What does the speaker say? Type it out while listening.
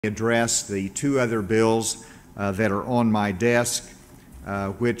address the two other bills that are on my desk,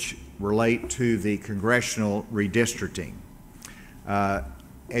 which relate to the congressional redistricting.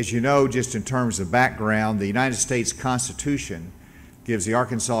 As you know, just in terms of background, the United States Constitution gives the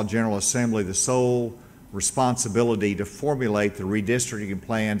Arkansas General Assembly the sole responsibility to formulate the redistricting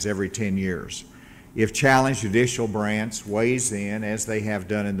plans every 10 years. If challenged, judicial branch weighs in, as they have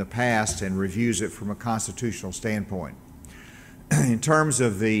done in the past, and reviews it from a constitutional standpoint. In terms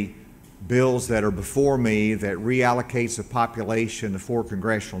of the bills that are before me that reallocates the population to 4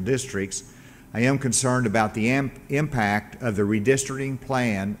 congressional districts, I am concerned about the impact of the redistricting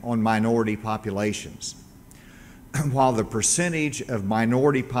plan on minority populations. While the percentage of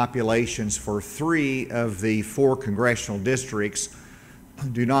minority populations for 3 of the 4 congressional districts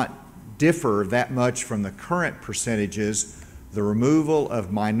do not differ that much from the current percentages, the removal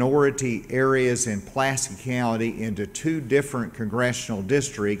of minority areas in Pulaski County into 2 different congressional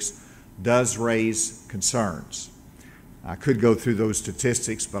districts does raise concerns. I could go through those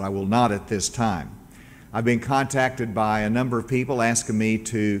statistics, but I will not at this time. I've been contacted by a number of people asking me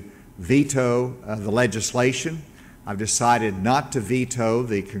to veto the legislation. I've decided not to veto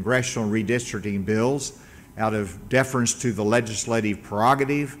the congressional redistricting bills out of deference to the legislative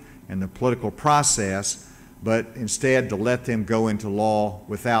prerogative and the political process, but instead to let them go into law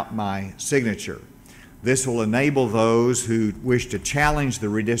without my signature. This will enable those who wish to challenge the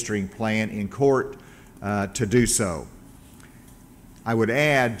redistricting plan in court to do so. I would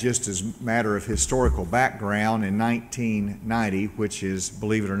add, just as a matter of historical background, in 1990, which is,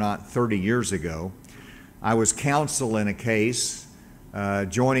 believe it or not, 30 years ago, I was counsel in a case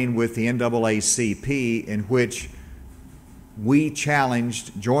joining with the NAACP in which we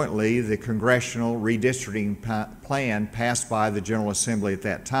challenged jointly the congressional redistricting plan passed by the General Assembly at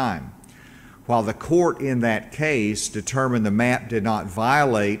that time. While the court in that case determined the map did not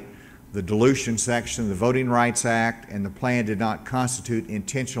violate the dilution section of the Voting Rights Act and the plan did not constitute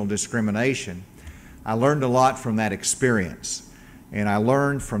intentional discrimination, I learned a lot from that experience. And I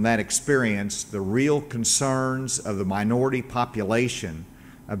learned from that experience the real concerns of the minority population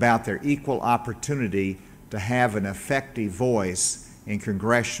about their equal opportunity to have an effective voice in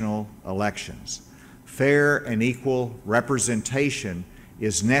congressional elections. Fair and equal representation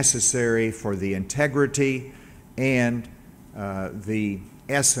is necessary for the integrity and the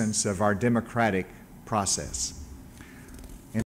essence of our democratic process.